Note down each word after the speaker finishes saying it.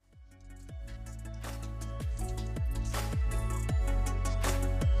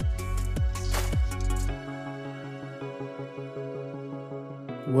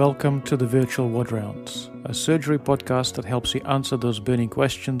Welcome to the Virtual Ward Rounds, a surgery podcast that helps you answer those burning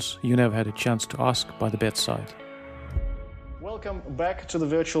questions you never had a chance to ask by the bedside. Welcome back to the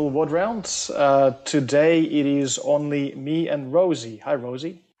Virtual Ward Rounds. Today it is only me and Rosie. Hi,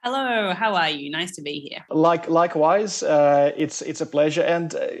 Rosie. Hello, how are you? Nice to be here. Likewise, it's a pleasure.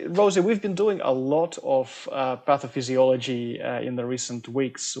 And Rosie, we've been doing a lot of pathophysiology in the recent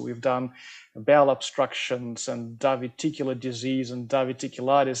weeks. We've done bowel obstructions and diverticular disease and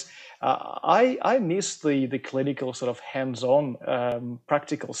diverticulitis. I miss the clinical sort of hands-on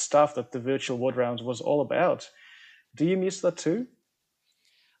practical stuff that the Virtual Ward Rounds was all about. Do you miss that too?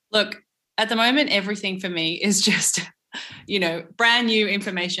 Look, at the moment, everything for me is just brand new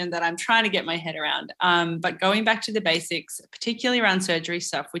information that I'm trying to get my head around. But going back to the basics, particularly around surgery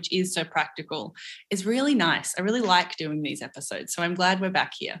stuff, which is so practical, is really nice. I really like doing these episodes. So I'm glad we're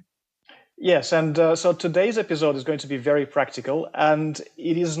back here. Yes, and so today's episode is going to be very practical, and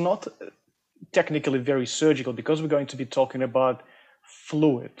it is not technically very surgical because we're going to be talking about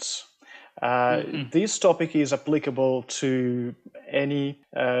fluids. This topic is applicable to any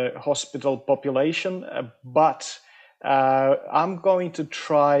hospital population, but I'm going to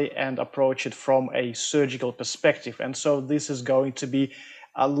try and approach it from a surgical perspective. And so this is going to be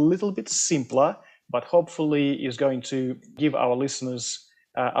a little bit simpler, but hopefully is going to give our listeners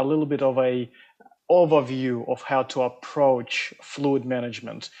a little bit of a overview of how to approach fluid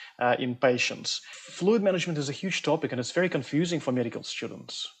management in patients. Fluid management is a huge topic and it's very confusing for medical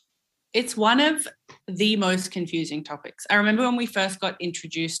students. It's one of the most confusing topics. I remember when we first got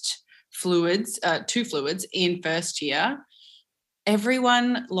introduced to fluids in first year,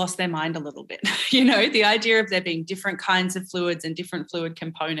 everyone lost their mind a little bit. The idea of there being different kinds of fluids and different fluid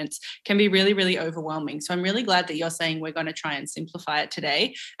components can be really, really overwhelming. So I'm really glad that you're saying we're going to try and simplify it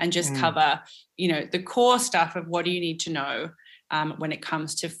today and just cover, the core stuff of what do you need to know when it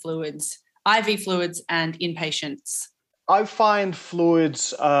comes to fluids, IV fluids and inpatients. I find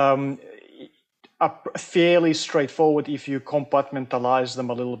fluids are fairly straightforward if you compartmentalize them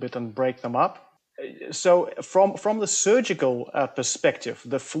a little bit and break them up. So from the surgical perspective,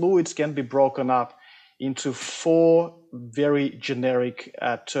 the fluids can be broken up into four very generic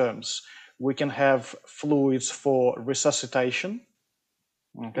terms. We can have fluids for resuscitation.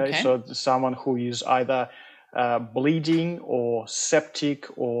 Okay. So someone who is either bleeding or septic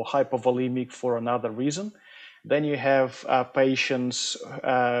or hypovolemic for another reason. Then you have patients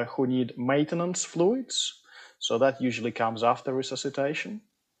who need maintenance fluids. So that usually comes after resuscitation.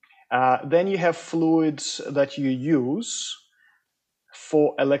 Then you have fluids that you use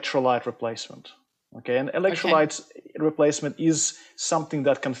for electrolyte replacement. Okay, and electrolyte replacement is something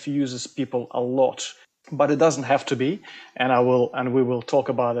that confuses people a lot, but it doesn't have to be. And we will talk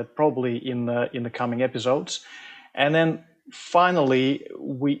about it probably in the coming episodes. And then finally,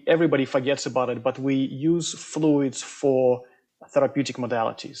 everybody forgets about it, but we use fluids for therapeutic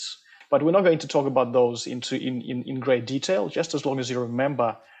modalities. But we're not going to talk about those in great detail. Just as long as you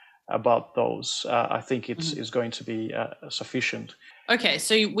remember about those, I think is going to be sufficient. Okay,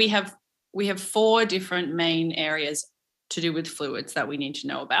 so we have four different main areas to do with fluids that we need to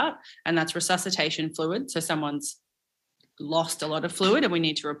know about, and that's resuscitation fluid. So someone's lost a lot of fluid and we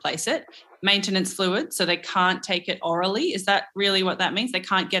need to replace it. Maintenance fluid, so they can't take it orally. Is that really what that means? They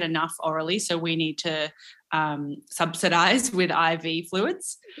can't get enough orally, so we need to subsidize with IV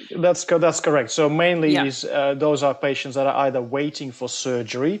fluids? That's correct. So mainly those are patients that are either waiting for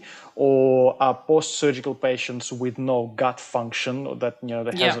surgery or are post-surgical patients with no gut function or that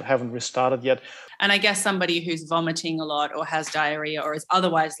haven't restarted yet. And I guess somebody who's vomiting a lot or has diarrhea or is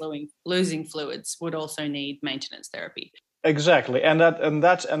otherwise losing fluids would also need maintenance therapy. Exactly, and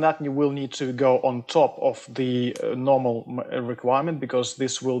that you will need to go on top of the normal requirement because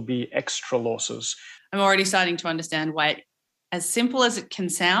this will be extra losses. I'm already starting to understand why, as simple as it can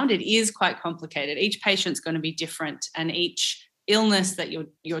sound, it is quite complicated. Each patient's going to be different, and each illness that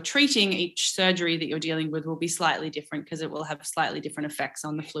you're treating, each surgery that you're dealing with will be slightly different because it will have slightly different effects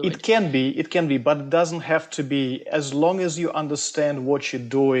on the fluid. It can be, but it doesn't have to be. As long as you understand what you're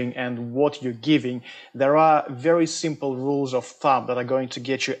doing and what you're giving, there are very simple rules of thumb that are going to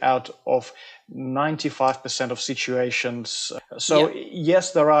get you out of 95% of situations. So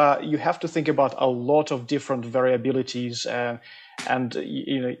yes, you have to think about a lot of different variabilities and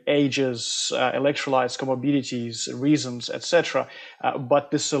ages, electrolytes, comorbidities, reasons, etc.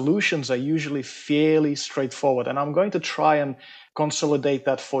 But the solutions are usually fairly straightforward. And I'm going to try and consolidate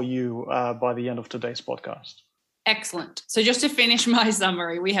that for you by the end of today's podcast. Excellent. So just to finish my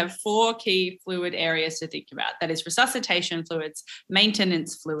summary, we have four key fluid areas to think about. That is resuscitation fluids,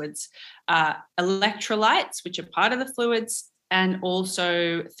 maintenance fluids, electrolytes, which are part of the fluids, and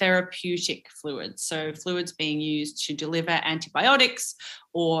also therapeutic fluids. So fluids being used to deliver antibiotics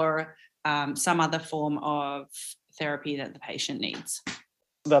or some other form of therapy that the patient needs.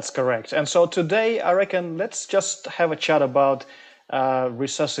 That's correct. And so today, I reckon, let's just have a chat about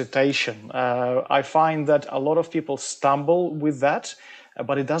resuscitation. I find that a lot of people stumble with that,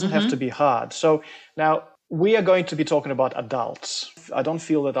 but it doesn't have to be hard. So now we are going to be talking about adults. I don't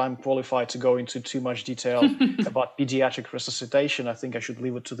feel that I'm qualified to go into too much detail about pediatric resuscitation. I think I should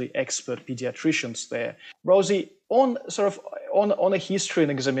leave it to the expert pediatricians there. Rosie, on a history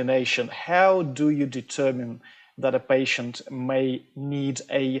and examination, how do you determine that a patient may need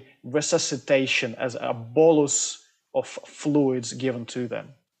a resuscitation as a bolus of fluids given to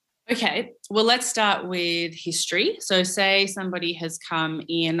them? Okay, well, let's start with history. So say somebody has come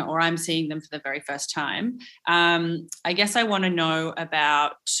in, or I'm seeing them for the very first time. I guess I want to know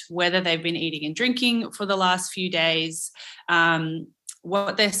about whether they've been eating and drinking for the last few days,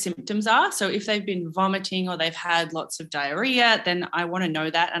 what their symptoms are. So if they've been vomiting or they've had lots of diarrhea, then I want to know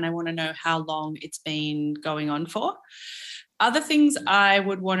that, and I want to know how long it's been going on for. Other things I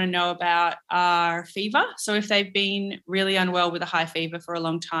would want to know about are fever. So if they've been really unwell with a high fever for a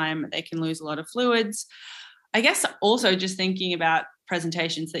long time, they can lose a lot of fluids. I guess also just thinking about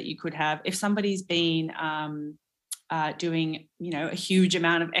presentations that you could have. If somebody's been doing, a huge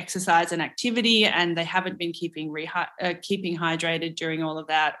amount of exercise and activity, and they haven't been keeping hydrated during all of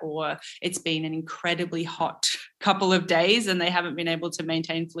that, or it's been an incredibly hot couple of days and they haven't been able to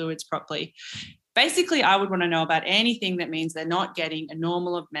maintain fluids properly. Basically, I would want to know about anything that means they're not getting a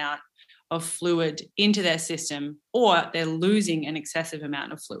normal amount of fluid into their system, or they're losing an excessive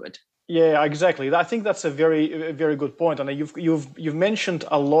amount of fluid. Yeah, exactly. I think that's a very, very good point. And you've mentioned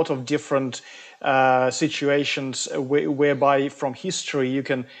a lot of different situations whereby from history you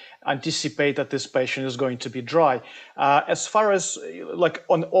can anticipate that this patient is going to be dry. As far as like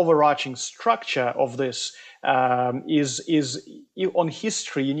an overarching structure of this is on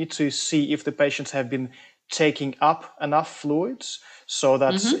history, you need to see if the patients have been taking up enough fluids, so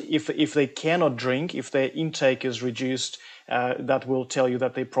that if they cannot drink, if their intake is reduced, that will tell you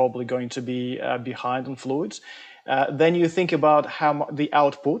that they're probably going to be behind on fluids. Then you think about the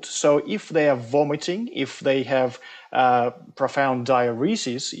output. So if they are vomiting, if they have profound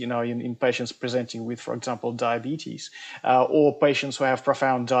diuresis, in patients presenting with, for example, diabetes, or patients who have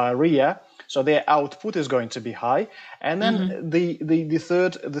profound diarrhea, so their output is going to be high. And then the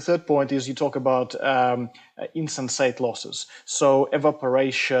third point is you talk about insensate losses. So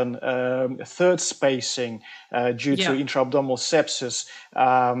evaporation, third spacing due to intra-abdominal sepsis,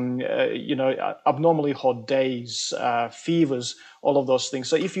 abnormally hot days, fevers, all of those things.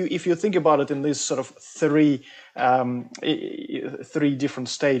 So if you think about it in these sort of three different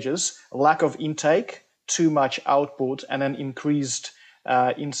stages: lack of intake, too much output, and then increased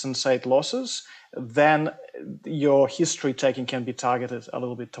insensate losses, then your history taking can be targeted a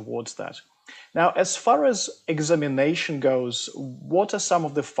little bit towards that. Now, as far as examination goes, what are some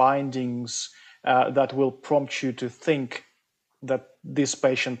of the findings that will prompt you to think that this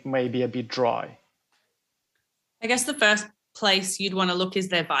patient may be a bit dry? I guess the first place you'd want to look is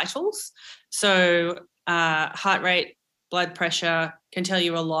their vitals. So heart rate, blood pressure can tell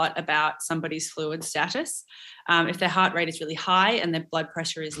you a lot about somebody's fluid status. If their heart rate is really high and their blood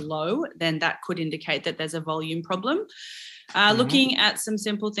pressure is low, then that could indicate that there's a volume problem. Looking at some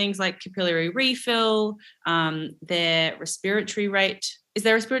simple things like capillary refill, their respiratory rate. Is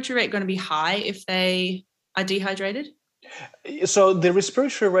their respiratory rate going to be high if they are dehydrated? So the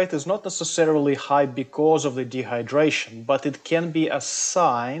respiratory rate is not necessarily high because of the dehydration, but it can be a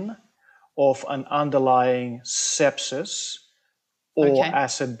sign of an underlying sepsis or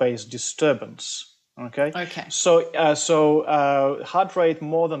acid-base disturbance. Okay. So heart rate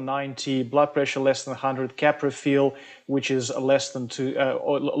more than 90, blood pressure less than 100, cap refill, which is less than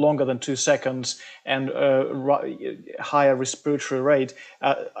or longer than 2 seconds, and higher respiratory rate.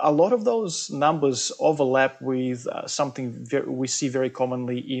 A lot of those numbers overlap with something we see very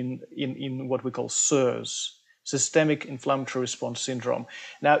commonly in what we call SIRS, systemic inflammatory response syndrome.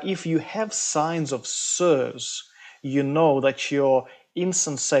 Now, if you have signs of SIRS, you know that your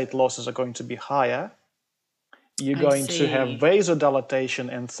insensate losses are going to be higher. You're going to have vasodilatation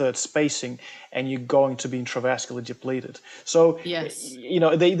and third spacing, and you're going to be intravascularly depleted. So,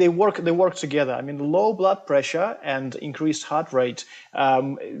 they work together. I mean, low blood pressure and increased heart rate,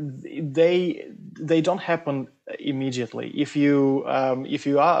 they don't happen immediately. If you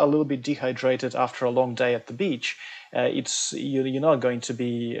are a little bit dehydrated after a long day at the beach, you're not going to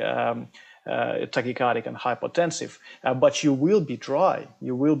be tachycardic and hypotensive, but you will be dry,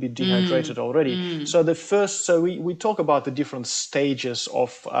 you will be dehydrated already. So we talk about the different stages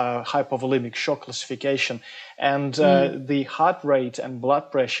of hypovolemic shock classification, and the heart rate and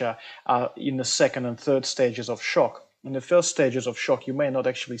blood pressure are in the second and third stages of shock. In the first stages of shock, you may not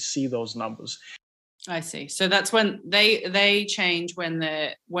actually see those numbers. I see. So that's when they change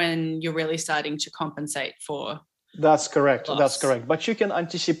when you're really starting to compensate for. That's correct. Loss. That's correct. But you can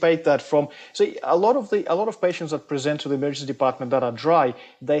anticipate that from, see, a lot of patients that present to the emergency department that are dry,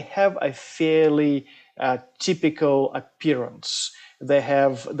 they have a fairly typical appearance.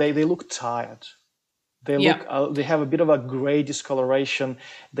 They look tired. They have a bit of a gray discoloration.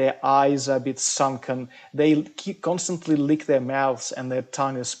 Their eyes are a bit sunken. They constantly lick their mouths and their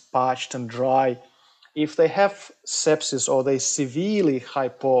tongue is parched and dry. If they have sepsis or they're severely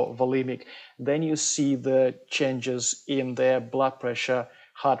hypovolemic, then you see the changes in their blood pressure,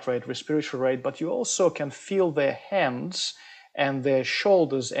 heart rate, respiratory rate, but you also can feel their hands and their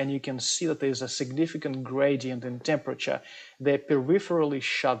shoulders, and you can see that there's a significant gradient in temperature. They're peripherally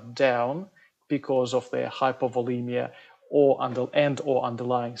shut down because of their hypovolemia or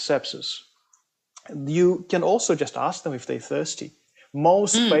underlying sepsis. You can also just ask them if they're thirsty.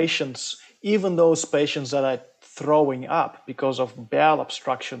 Most patients, even those patients that are throwing up because of bowel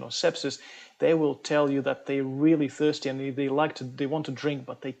obstruction or sepsis, they will tell you that they're really thirsty and they want to drink,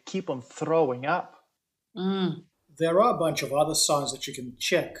 but they keep on throwing up. There are a bunch of other signs that you can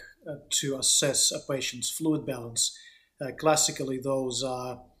check to assess a patient's fluid balance. Classically, those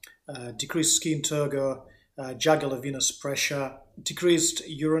are decreased skin turgor, jugular venous pressure, decreased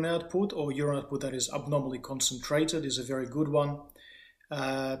urine output, or urine output that is abnormally concentrated is a very good one.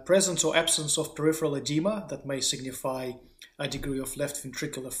 Presence or absence of peripheral edema that may signify a degree of left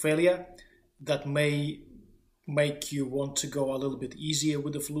ventricular failure that may make you want to go a little bit easier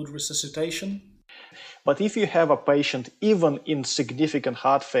with the fluid resuscitation. But if you have a patient, even in significant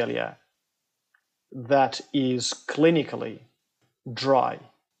heart failure, that is clinically dry,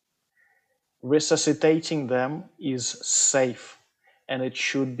 resuscitating them is safe and it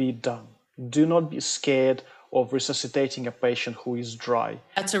should be done. Do not be scared of resuscitating a patient who is dry.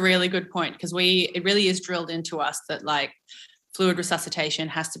 That's a really good point, because it really is drilled into us that fluid resuscitation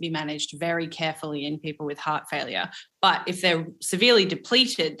has to be managed very carefully in people with heart failure. But if they're severely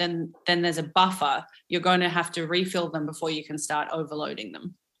depleted, then there's a buffer. You're going to have to refill them before you can start overloading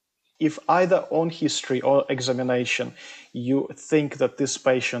them. If either on history or examination you think that this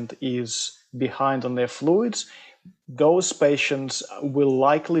patient is behind on their fluids, those patients will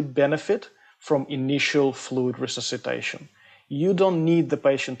likely benefit from initial fluid resuscitation. You don't need the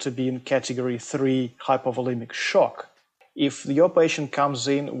patient to be in category 3 hypovolemic shock. If your patient comes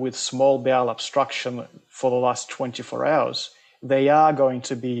in with small bowel obstruction for the last 24 hours, they are going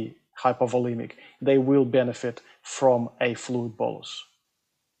to be hypovolemic. They will benefit from a fluid bolus.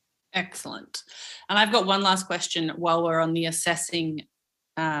 Excellent. And I've got one last question while we're on the assessing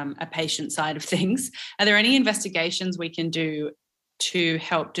a patient side of things. Are there any investigations we can do to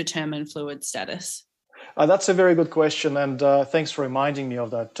help determine fluid status? That's a very good question, and thanks for reminding me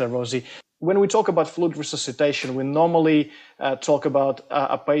of that, Rosie. When we talk about fluid resuscitation, we normally talk about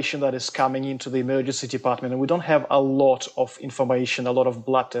a patient that is coming into the emergency department, and we don't have a lot of information, a lot of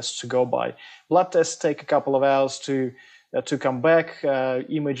blood tests to go by. Blood tests take a couple of hours to come back.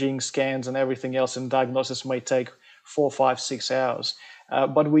 Imaging, scans, and everything else, and diagnosis may take 4, 5, 6 hours.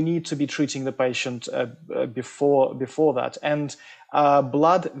 But we need to be treating the patient before that. And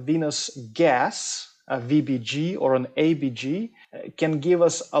blood venous gas, a VBG or an ABG, can give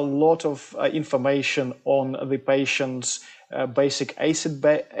us a lot of information on the patient's basic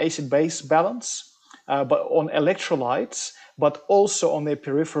acid-base balance, but on electrolytes, but also on their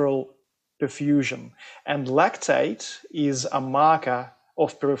peripheral perfusion. And lactate is a marker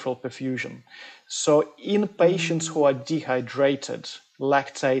of peripheral perfusion. So in patients who are dehydrated,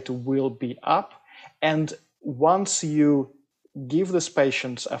 lactate will be up. And once you give these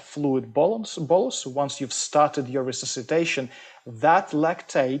patients a fluid bolus, once you've started your resuscitation, that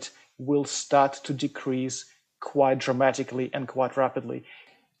lactate will start to decrease quite dramatically and quite rapidly.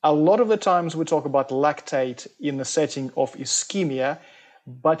 A lot of the times we talk about lactate in the setting of ischemia,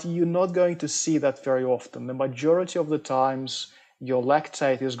 but you're not going to see that very often. The majority of the times, your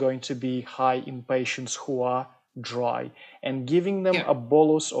lactate is going to be high in patients who are dry. And giving them a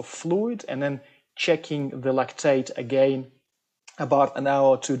bolus of fluid and then checking the lactate again about an hour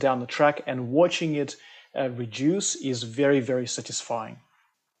or two down the track and watching it reduce is very, very satisfying.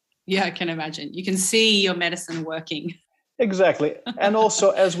 Yeah, I can imagine. You can see your medicine working. Exactly. And also,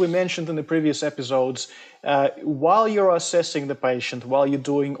 as we mentioned in the previous episodes, while you're assessing the patient, while you're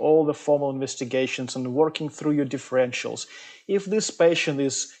doing all the formal investigations and working through your differentials, if this patient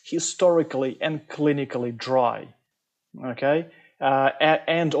is historically and clinically dry, okay,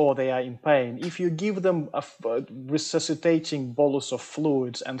 and or they are in pain, if you give them a resuscitating bolus of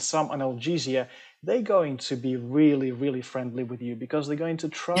fluids and some analgesia, they're going to be really, really friendly with you because they're going to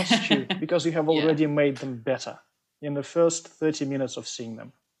trust you because you have already made them better in the first 30 minutes of seeing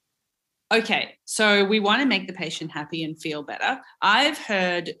them. Okay, so we want to make the patient happy and feel better. I've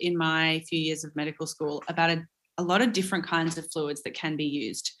heard in my few years of medical school about a lot of different kinds of fluids that can be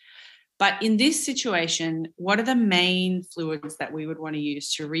used. But in this situation, what are the main fluids that we would want to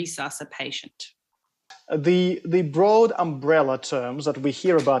use to resuscitate a patient? The broad umbrella terms that we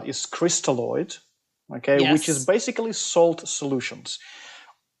hear about is crystalloid, okay, which is basically salt solutions.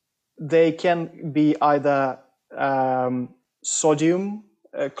 They can be either sodium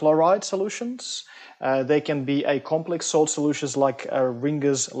chloride solutions. They can be a complex salt solutions like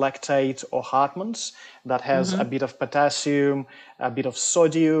Ringer's lactate or Hartmann's that has a bit of potassium, a bit of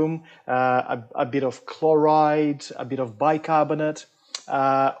sodium, a bit of chloride, a bit of bicarbonate,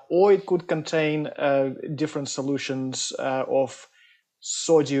 or it could contain different solutions of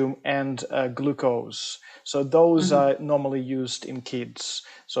sodium and glucose. So those are normally used in kids.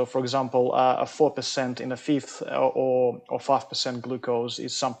 So for example, a 4% in a fifth or 5% glucose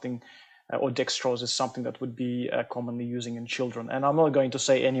is something, or dextrose is something that would be commonly using in children. And I'm not going to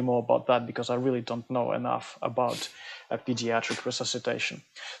say any more about that because I really don't know enough about pediatric resuscitation.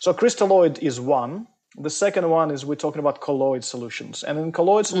 So crystalloid is one. The second one is we're talking about colloid solutions. And in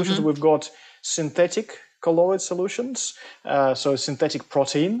colloid solutions, we've got synthetic colloid solutions, so synthetic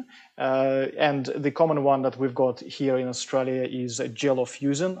protein. And the common one that we've got here in Australia is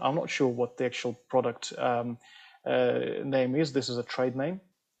Gelofusin. I'm not sure what the actual product name is. This is a trade name.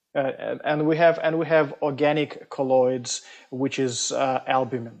 And we have organic colloids, which is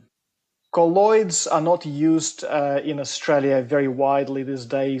albumin. Colloids are not used in Australia very widely these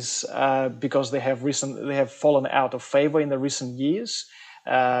days because they have fallen out of favor in the recent years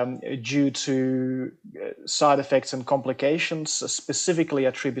due to side effects and complications specifically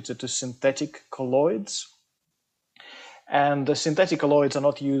attributed to synthetic colloids. And the synthetic colloids are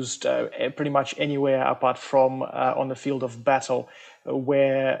not used pretty much anywhere apart from on the field of battle,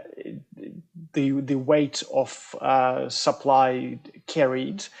 where the weight of supply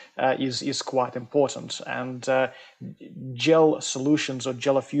carried is quite important. And gel solutions or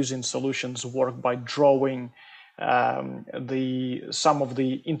Gelofusin solutions work by drawing some of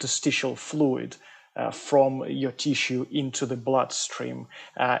the interstitial fluid from your tissue into the bloodstream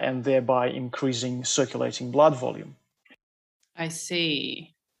and thereby increasing circulating blood volume. I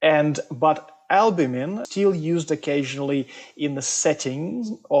see. But albumin still used occasionally in the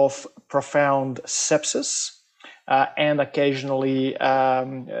setting of profound sepsis and occasionally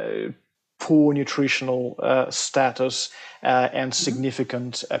poor nutritional status and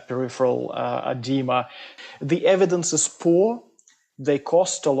significant peripheral edema. The evidence is poor. They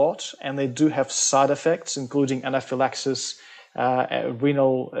cost a lot and they do have side effects, including anaphylaxis,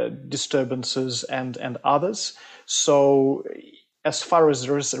 renal disturbances, and others. So as far as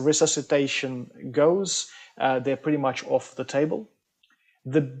resuscitation goes, they're pretty much off the table.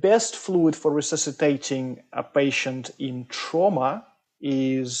 The best fluid for resuscitating a patient in trauma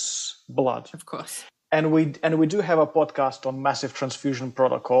is blood. Of course. And we do have a podcast on massive transfusion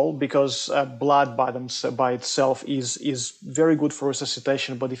protocol because blood by itself is very good for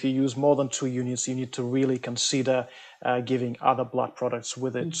resuscitation. But if you use more than 2 units, you need to really consider giving other blood products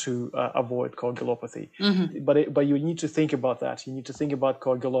with it to avoid coagulopathy. But you need to think about that. You need to think about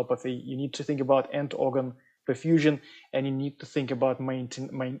coagulopathy. You need to think about end organ perfusion, and you need to think about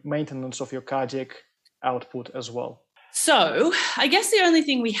maintenance of your cardiac output as well. So I guess the only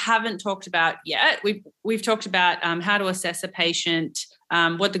thing we haven't talked about yet, we've talked about how to assess a patient,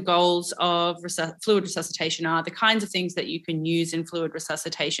 what the goals of fluid resuscitation are, the kinds of things that you can use in fluid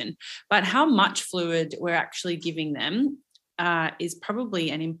resuscitation, but how much fluid we're actually giving them is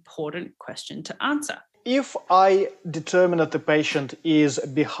probably an important question to answer. If I determine that the patient is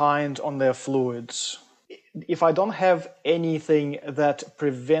behind on their fluids, if I don't have anything that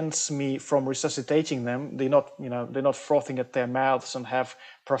prevents me from resuscitating them, they're not frothing at their mouths and have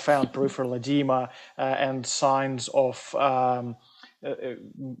profound peripheral edema and signs of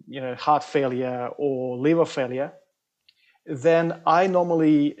heart failure or liver failure, then I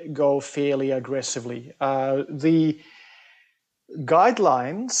normally go fairly aggressively. The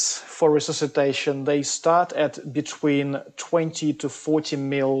guidelines for resuscitation, they start at between 20 to 40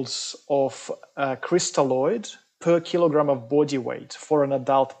 mils of crystalloid per kilogram of body weight for an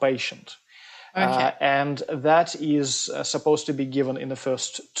adult patient. Okay. And that is supposed to be given in the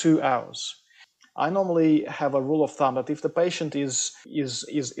first 2 hours. I normally have a rule of thumb that if the patient is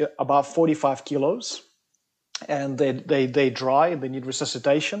about 45 kilos and they dry, they need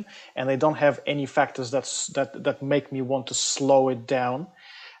resuscitation, and they don't have any factors that make me want to slow it down,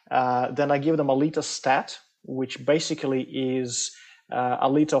 then I give them a liter stat, which basically is a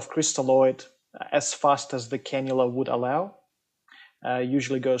liter of crystalloid as fast as the cannula would allow.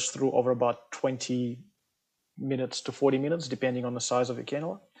 Usually goes through over about 20 minutes to 40 minutes, depending on the size of the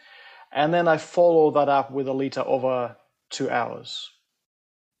cannula. And then I follow that up with a liter over 2 hours.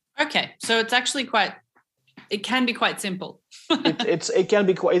 Okay, so it's actually it can be quite simple. it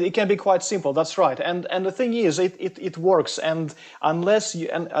can be quite simple. That's right. And the thing is, it works. And unless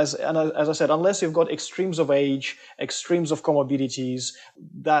as I said, unless you've got extremes of age, extremes of comorbidities,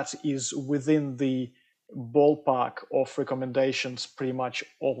 that is within the ballpark of recommendations pretty much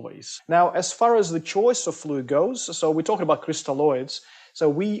always. Now, as far as the choice of fluid goes, so we're talking about crystalloids. So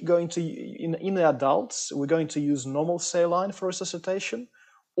we going to, in the adults, we're going to use normal saline for resuscitation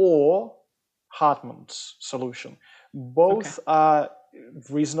or Hartmann's solution. Both are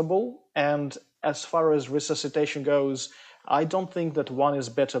reasonable, and as far as resuscitation goes, I don't think that one is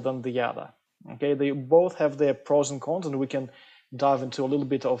better than the other. Okay, they both have their pros and cons, and we can dive into a little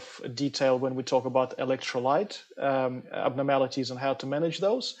bit of detail when we talk about electrolyte abnormalities and how to manage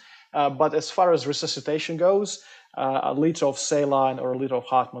those. But as far as resuscitation goes, a liter of saline or a liter of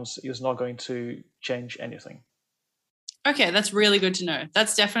Hartmann's is not going to change anything. Okay, that's really good to know.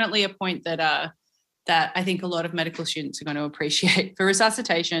 That's definitely a point that I think a lot of medical students are going to appreciate. For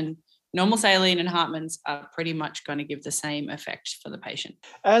resuscitation, normal saline and Hartmann's are pretty much going to give the same effect for the patient.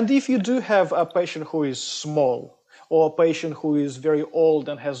 And if you do have a patient who is small, or a patient who is very old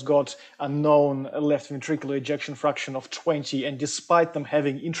and has got a known left ventricular ejection fraction of 20, and despite them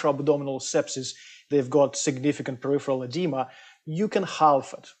having intra-abdominal sepsis, they've got significant peripheral edema, you can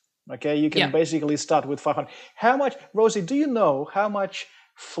halve it. Okay, you can basically start with 500. How much, Rosie, do you know how much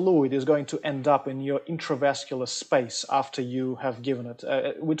fluid is going to end up in your intravascular space after you have given it?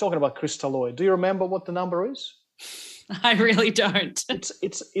 We're talking about crystalloid. Do you remember what the number is? I really don't. It's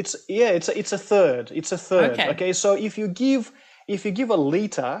a third. It's a third. Okay. So if you give a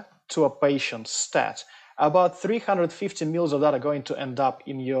liter to a patient stat, about 350 mils of that are going to end up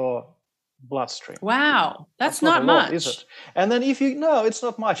in your bloodstream. Wow, that's not much, lot, is it? And then it's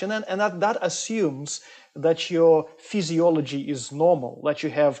not much. And that assumes that your physiology is normal, that you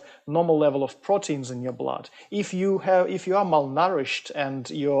have normal level of proteins in your blood. If you are malnourished and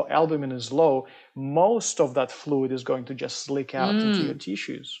your albumin is low, most of that fluid is going to just leak out into your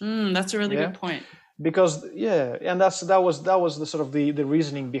tissues. That's a really good point. Because and that was the sort of the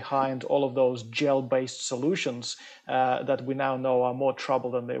reasoning behind all of those gel-based solutions that we now know are more trouble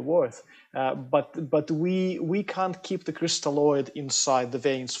than they're worth. But we can't keep the crystalloid inside the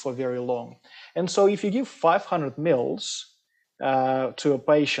veins for very long. And so if you give 500 mils to a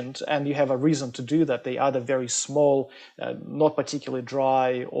patient and you have a reason to do that, they either very small, not particularly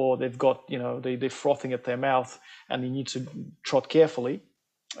dry, or they've got, they're frothing at their mouth and you need to trot carefully,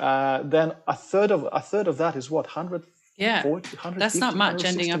 then a third of that is what, 100? Yeah, that's not much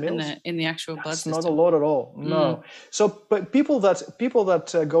ending up in the actual blood system. That's not a lot at all. No. So, but people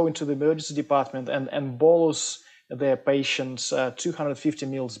that go into the emergency department and bolus their patients 250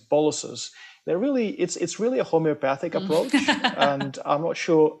 mils boluses, it's really a homeopathic approach, and I'm not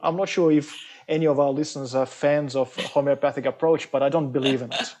sure if any of our listeners are fans of homeopathic approach, but I don't believe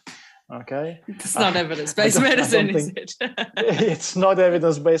in it. Okay, it's not evidence-based medicine, is it? It's not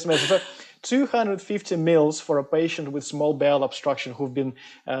evidence-based medicine. So 250 mils for a patient with small bowel obstruction who've been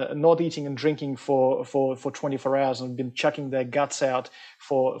not eating and drinking for 24 hours and been chucking their guts out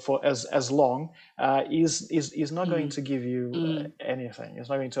for as long is not going to give you anything. It's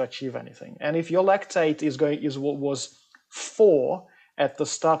not going to achieve anything. And if your lactate was 4 at the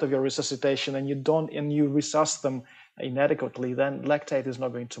start of your resuscitation and you resusc them inadequately, then lactate is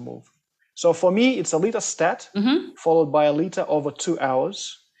not going to move. So for me, it's a liter stat followed by a liter over 2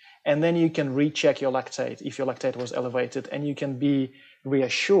 hours. And then you can recheck your lactate if your lactate was elevated, and you can be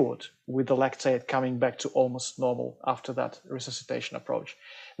reassured with the lactate coming back to almost normal after that resuscitation approach.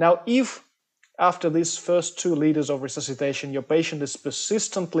 Now, if after these first 2 liters of resuscitation, your patient is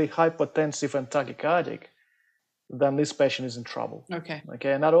persistently hypotensive and tachycardic, then this patient is in trouble. Okay.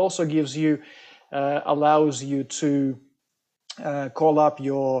 And that also gives you, allows you to call up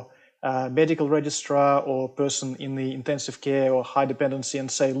your medical registrar or person in the intensive care or high dependency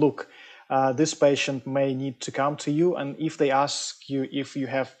and say, look, this patient may need to come to you, and if they ask you if you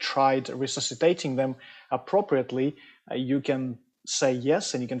have tried resuscitating them appropriately, you can say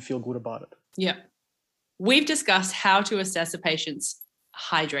yes and you can feel good about it. Yeah. We've discussed how to assess a patient's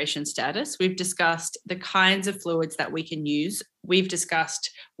hydration status. We've discussed the kinds of fluids that we can use. We've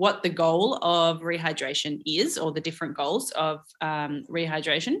discussed what the goal of rehydration is, or the different goals of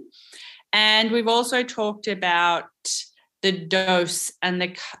rehydration. And we've also talked about the dose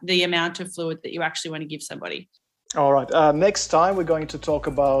and the amount of fluid that you actually want to give somebody. All right. Next time, we're going to talk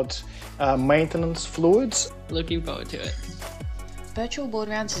about maintenance fluids. Looking forward to it. Virtual Ward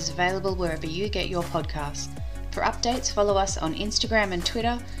Rounds is available wherever you get your podcasts. For updates, follow us on Instagram and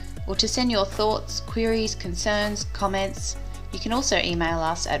Twitter, or to send your thoughts, queries, concerns, comments, you can also email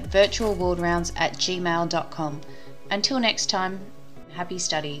us at virtualwardrounds@gmail.com. Until next time, happy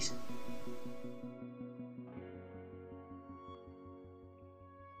studies.